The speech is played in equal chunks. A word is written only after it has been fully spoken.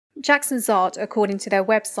Jackson's Art, according to their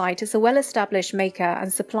website, is a well-established maker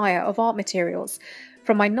and supplier of art materials.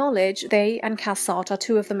 From my knowledge, they and Cassart are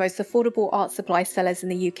two of the most affordable art supply sellers in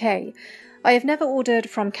the UK. I have never ordered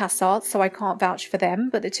from Cassart, so I can't vouch for them,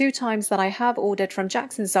 but the 2 times that I have ordered from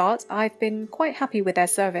Jackson's Art, I've been quite happy with their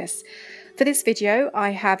service. For this video,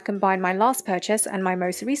 I have combined my last purchase and my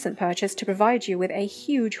most recent purchase to provide you with a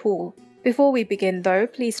huge haul. Before we begin though,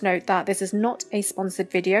 please note that this is not a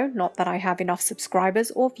sponsored video, not that I have enough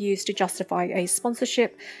subscribers or views to justify a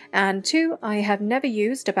sponsorship, and 2, I have never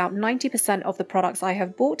used about 90% of the products I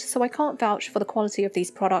have bought, so I can't vouch for the quality of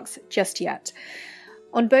these products just yet.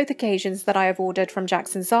 On both occasions that I have ordered from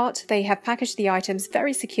Jackson's Art, they have packaged the items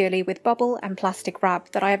very securely with bubble and plastic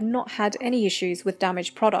wrap that I have not had any issues with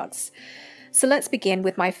damaged products. So let's begin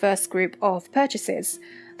with my first group of purchases.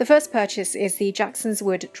 The first purchase is the Jackson's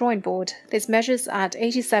Wood drawing board. This measures at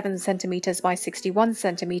 87 cm by 61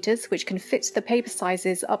 cm, which can fit the paper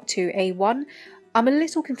sizes up to A1. I'm a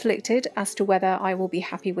little conflicted as to whether I will be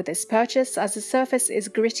happy with this purchase, as the surface is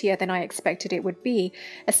grittier than I expected it would be,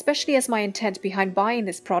 especially as my intent behind buying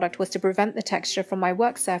this product was to prevent the texture from my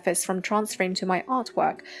work surface from transferring to my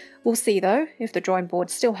artwork. We'll see though if the drawing board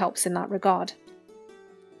still helps in that regard.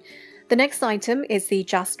 The next item is the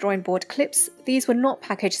Jas drawing board clips. These were not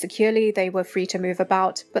packaged securely, they were free to move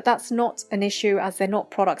about, but that's not an issue as they're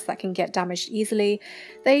not products that can get damaged easily.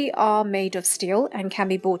 They are made of steel and can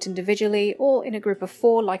be bought individually or in a group of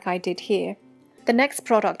 4 like I did here. The next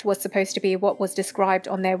product was supposed to be what was described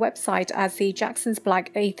on their website as the Jackson's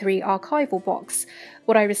Black A3 archival box.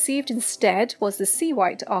 What I received instead was the Sea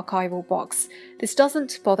White archival box. This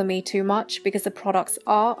doesn't bother me too much because the products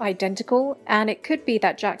are identical, and it could be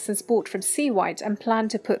that Jackson's bought from Sea White and planned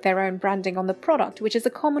to put their own branding on the product, which is a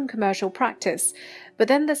common commercial practice. But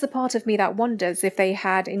then there's a part of me that wonders if they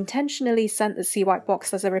had intentionally sent the Sea White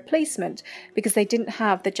box as a replacement because they didn't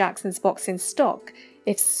have the Jackson's box in stock.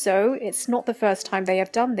 If so, it's not the first time they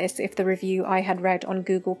have done this if the review I had read on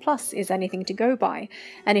Google Plus is anything to go by,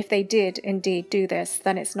 and if they did indeed do this,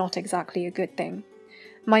 then it's not exactly a good thing.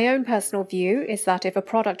 My own personal view is that if a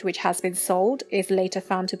product which has been sold is later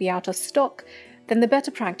found to be out of stock, then the better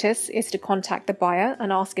practice is to contact the buyer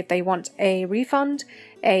and ask if they want a refund,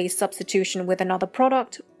 a substitution with another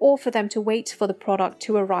product, or for them to wait for the product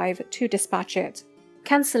to arrive to dispatch it.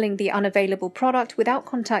 Cancelling the unavailable product without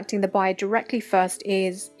contacting the buyer directly first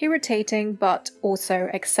is irritating but also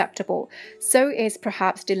acceptable. So is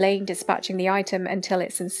perhaps delaying dispatching the item until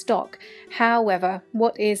it's in stock. However,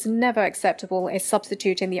 what is never acceptable is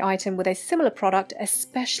substituting the item with a similar product,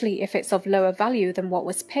 especially if it's of lower value than what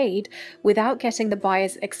was paid, without getting the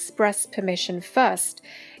buyer's express permission first.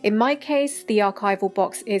 In my case, the archival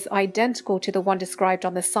box is identical to the one described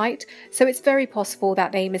on the site, so it's very possible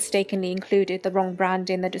that they mistakenly included the wrong brand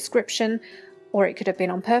in the description, or it could have been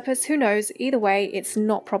on purpose, who knows. Either way, it's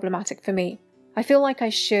not problematic for me. I feel like I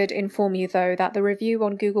should inform you though that the review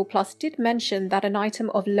on Google Plus did mention that an item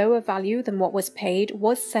of lower value than what was paid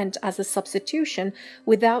was sent as a substitution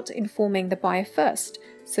without informing the buyer first,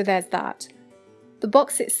 so there's that. The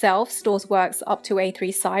box itself stores works up to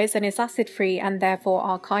A3 size and is acid-free and therefore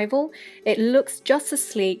archival. It looks just as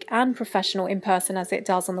sleek and professional in person as it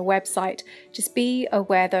does on the website. Just be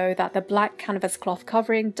aware though that the black canvas cloth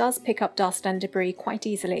covering does pick up dust and debris quite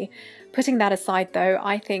easily. Putting that aside though,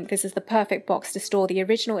 I think this is the perfect box to store the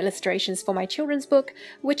original illustrations for my children's book,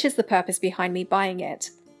 which is the purpose behind me buying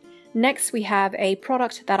it. Next we have a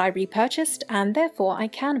product that I repurchased and therefore I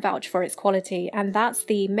can vouch for its quality, and that's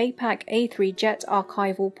the Maypac A3 Jet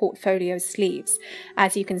Archival Portfolio Sleeves.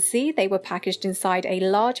 As you can see, they were packaged inside a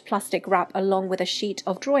large plastic wrap along with a sheet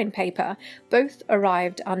of drawing paper. Both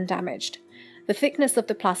arrived undamaged. The thickness of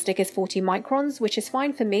the plastic is 40 microns, which is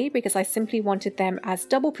fine for me because I simply wanted them as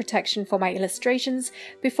double protection for my illustrations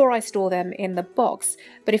before I store them in the box.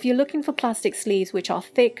 But if you're looking for plastic sleeves which are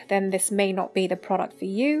thick, then this may not be the product for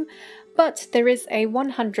you. But there is a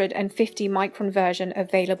 150 micron version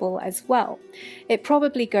available as well. It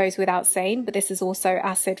probably goes without saying, but this is also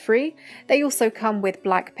acid-free. They also come with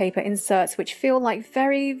black paper inserts which feel like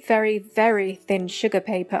very, very, very thin sugar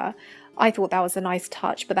paper. I thought that was a nice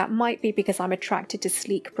touch, but that might be because I'm attracted to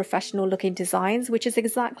sleek, professional-looking designs, which is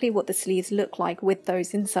exactly what the sleeves look like with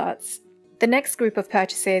those inserts. The next group of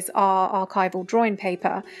purchases are archival drawing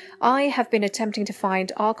paper. I have been attempting to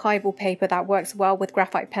find archival paper that works well with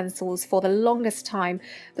graphite pencils for the longest time,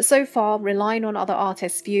 but so far relying on other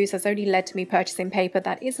artists' views has only led to me purchasing paper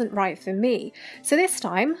that isn't right for me. So this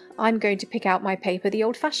time, I'm going to pick out my paper the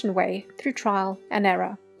old-fashioned way, through trial and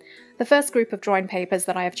error. The first group of drawing papers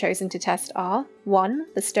that I have chosen to test are 1.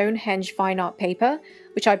 The Stonehenge Fine Art paper,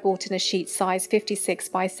 which I bought in a sheet size 56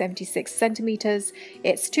 by 76 centimeters.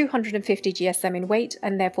 It's 250 GSM in weight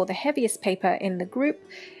and therefore the heaviest paper in the group.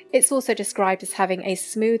 It's also described as having a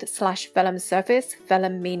smooth/vellum surface,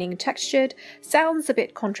 vellum meaning textured. Sounds a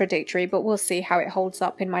bit contradictory, but we'll see how it holds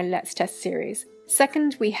up in my Let's Test series.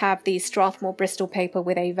 Second, we have the Strathmore Bristol paper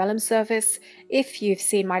with a vellum surface. If you've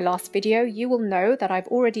seen my last video, you will know that I've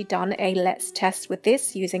already done a Let's Test with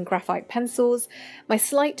this using graphite pencils. My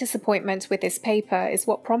slight disappointment with this paper is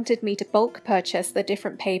what prompted me to bulk purchase the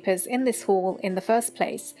different papers in this haul in the first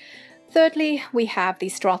place. Thirdly, we have the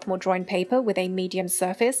Strathmore drawing paper with a medium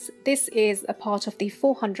surface. This is a part of the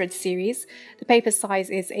 400 series. The paper size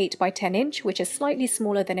is 8 by 10 inch, which is slightly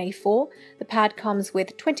smaller than A4. The pad comes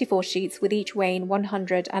with 24 sheets with each weighing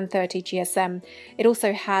 130 GSM. It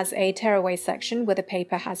also has a tearaway section where the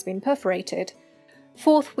paper has been perforated.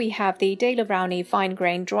 Fourth, we have the Daler Rowney fine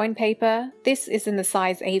grain drawing paper. This is in the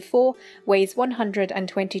size A4, weighs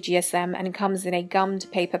 120 GSM and comes in a gummed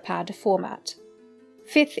paper pad format.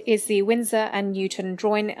 Fifth is the Winsor & Newton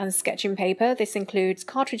drawing and sketching paper. This includes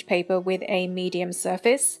cartridge paper with a medium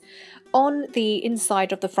surface. On the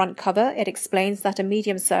inside of the front cover, it explains that a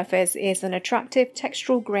medium surface is an attractive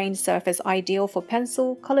textural grain surface ideal for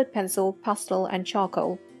pencil, coloured pencil, pastel and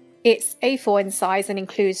charcoal. It's A4 in size and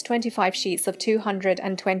includes 25 sheets of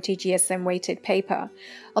 220 GSM weighted paper.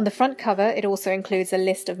 On the front cover, it also includes a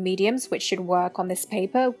list of mediums which should work on this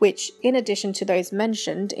paper, which, in addition to those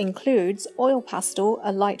mentioned, includes oil pastel,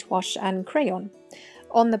 a light wash and crayon.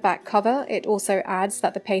 On the back cover, it also adds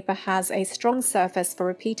that the paper has a strong surface for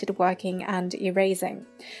repeated working and erasing.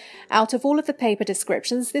 Out of all of the paper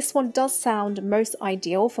descriptions, this one does sound most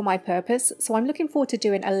ideal for my purpose, so I'm looking forward to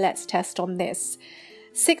doing a Let's Test on this.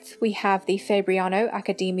 Sixth, we have the Fabriano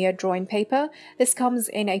Academia drawing paper. This comes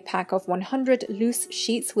in a pack of 100 loose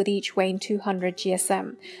sheets with each weighing 200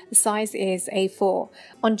 GSM. The size is A4.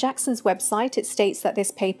 On Jackson's website, it states that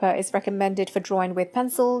this paper is recommended for drawing with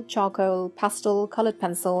pencil, charcoal, pastel, coloured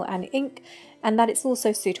pencil and ink, and that it's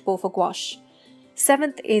also suitable for gouache.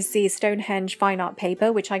 Seventh is the Stonehenge Fine Art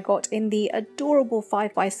paper, which I got in the adorable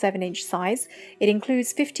 5 by 7 inch size. It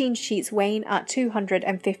includes 15 sheets weighing at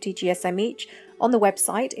 250 GSM each. On the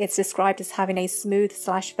website, it's described as having a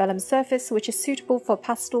smooth/vellum surface, which is suitable for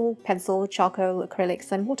pastel, pencil, charcoal,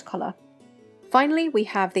 acrylics and watercolour. Finally, we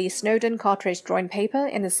have the Snowdon cartridge drawing paper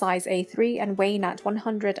in the size A3 and weighing at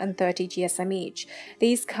 130 GSM each.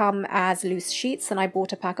 These come as loose sheets and I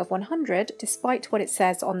bought a pack of 100 despite what it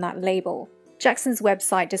says on that label. Jackson's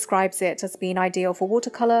website describes it as being ideal for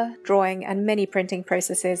watercolour, drawing and many printing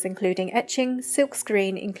processes including etching,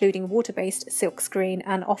 silkscreen including water-based silkscreen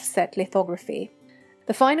and offset lithography.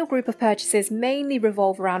 The final group of purchases mainly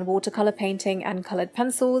revolve around watercolour painting and coloured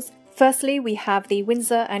pencils. Firstly, we have the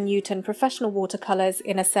Winsor & Newton professional watercolours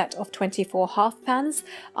in a set of 24 half pans.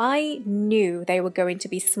 I knew they were going to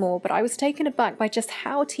be small, but I was taken aback by just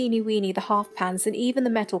how teeny weeny the half pans and even the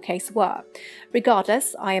metal case were.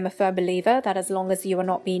 Regardless, I am a firm believer that as long as you are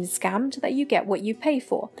not being scammed, that you get what you pay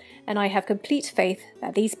for, and I have complete faith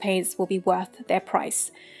that these paints will be worth their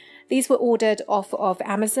price. These were ordered off of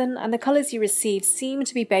Amazon, and the colours you received seem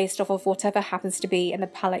to be based off of whatever happens to be in the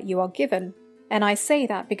palette you are given. And I say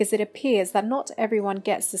that because it appears that not everyone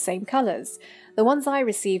gets the same colours. The ones I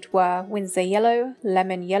received were Winsor Yellow,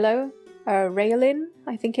 Lemon Yellow, Raylin,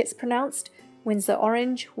 I think it's pronounced, Winsor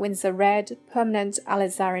Orange, Winsor Red, Permanent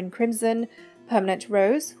Alizarin Crimson, Permanent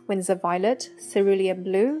Rose, Winsor Violet, Cerulean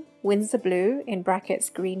Blue, Winsor Blue in brackets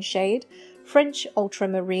green shade, French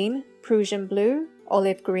Ultramarine, Prussian Blue,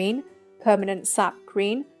 Olive Green, Permanent Sap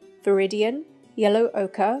Green, Viridian, Yellow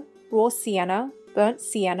Ochre, Raw Sienna, Burnt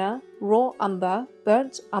Sienna, Raw Umber,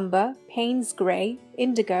 Burnt Umber, Payne's Grey,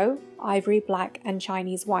 Indigo, Ivory Black and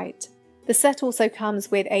Chinese White. The set also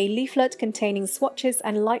comes with a leaflet containing swatches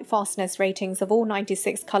and light fastness ratings of all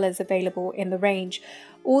 96 colours available in the range.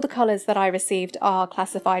 All the colours that I received are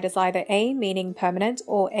classified as either A, meaning permanent,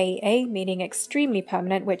 or AA, meaning extremely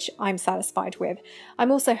permanent, which I'm satisfied with.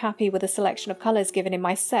 I'm also happy with the selection of colours given in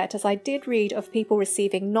my set, as I did read of people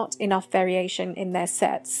receiving not enough variation in their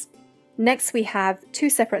sets. Next, we have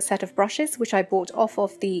two separate set of brushes, which I bought off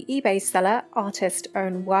of the eBay seller Artist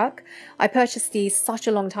Own Work. I purchased these such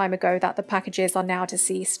a long time ago that the packages are now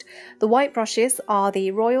deceased. The white brushes are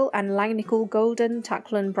the Royal and Langnickel Golden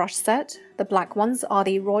Taklon brush set. The black ones are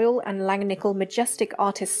the Royal and Langnickel Majestic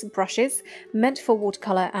Artists brushes, meant for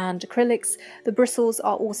watercolour and acrylics. The bristles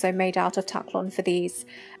are also made out of Taklon for these.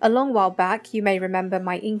 A long while back, you may remember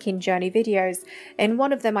my inking journey videos. In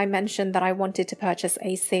one of them I mentioned that I wanted to purchase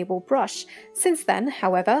a sable brush. brush. Since then,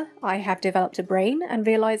 however, I have developed a brain and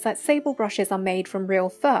realised that sable brushes are made from real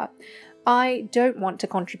fur. I don't want to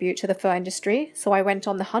contribute to the fur industry, so I went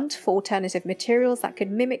on the hunt for alternative materials that could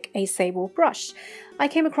mimic a sable brush. I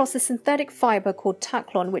came across a synthetic fibre called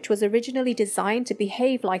Taklon, which was originally designed to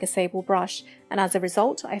behave like a sable brush, and as a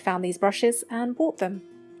result I found these brushes and bought them.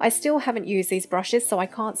 I still haven't used these brushes, so I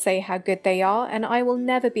can't say how good they are, and I will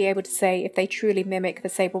never be able to say if they truly mimic the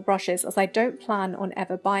sable brushes, as I don't plan on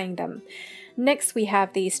ever buying them. Next we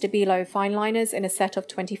have the Stabilo fine liners in a set of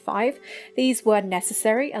 25. These were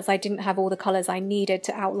necessary as I didn't have all the colours I needed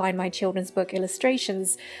to outline my children's book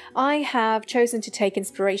illustrations. I have chosen to take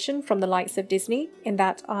inspiration from the likes of Disney in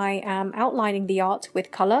that I am outlining the art with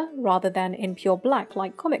colour rather than in pure black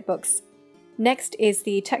like comic books. Next is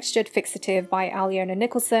the Textured Fixative by Alyona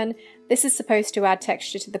Nicholson. This is supposed to add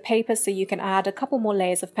texture to the paper so you can add a couple more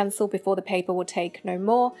layers of pencil before the paper will take no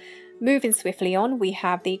more. Moving swiftly on, we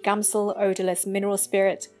have the Gamsol Odorless Mineral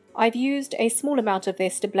Spirit. I've used a small amount of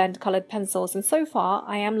this to blend coloured pencils, and so far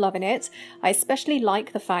I am loving it. I especially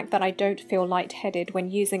like the fact that I don't feel lightheaded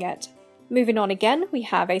when using it. Moving on again, we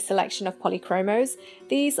have a selection of polychromos.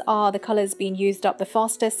 These are the colours being used up the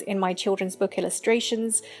fastest in my children's book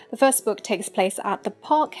illustrations. The first book takes place at the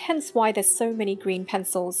park, hence why there's so many green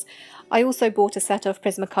pencils. I also bought a set of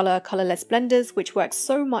Prismacolor colourless blenders, which works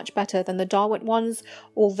so much better than the Darwin ones,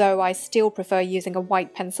 although I still prefer using a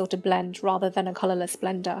white pencil to blend rather than a colourless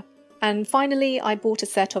blender. And finally, I bought a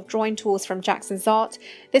set of drawing tools from Jackson's Art.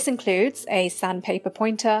 This includes a sandpaper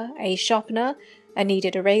pointer, a sharpener, a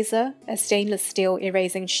kneaded eraser, a stainless steel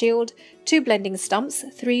erasing shield, 2 blending stumps,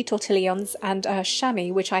 3 tortillons, and a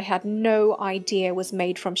chamois, which I had no idea was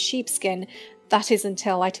made from sheepskin. That is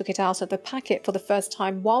until I took it out of the packet for the first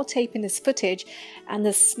time while taping this footage, and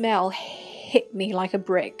the smell hit me like a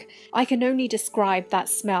brick. I can only describe that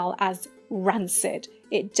smell as rancid.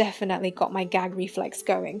 It definitely got my gag reflex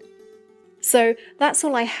going. So that's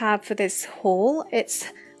all I have for this haul.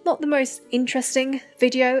 It's not the most interesting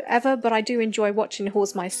video ever, but I do enjoy watching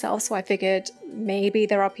hauls myself, so I figured maybe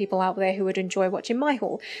there are people out there who would enjoy watching my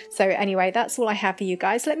haul. So anyway, that's all I have for you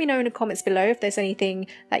guys. Let me know in the comments below if there's anything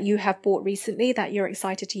that you have bought recently that you're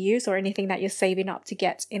excited to use, or anything that you're saving up to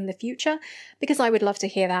get in the future, because I would love to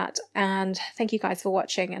hear that. And thank you guys for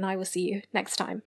watching, and I will see you next time.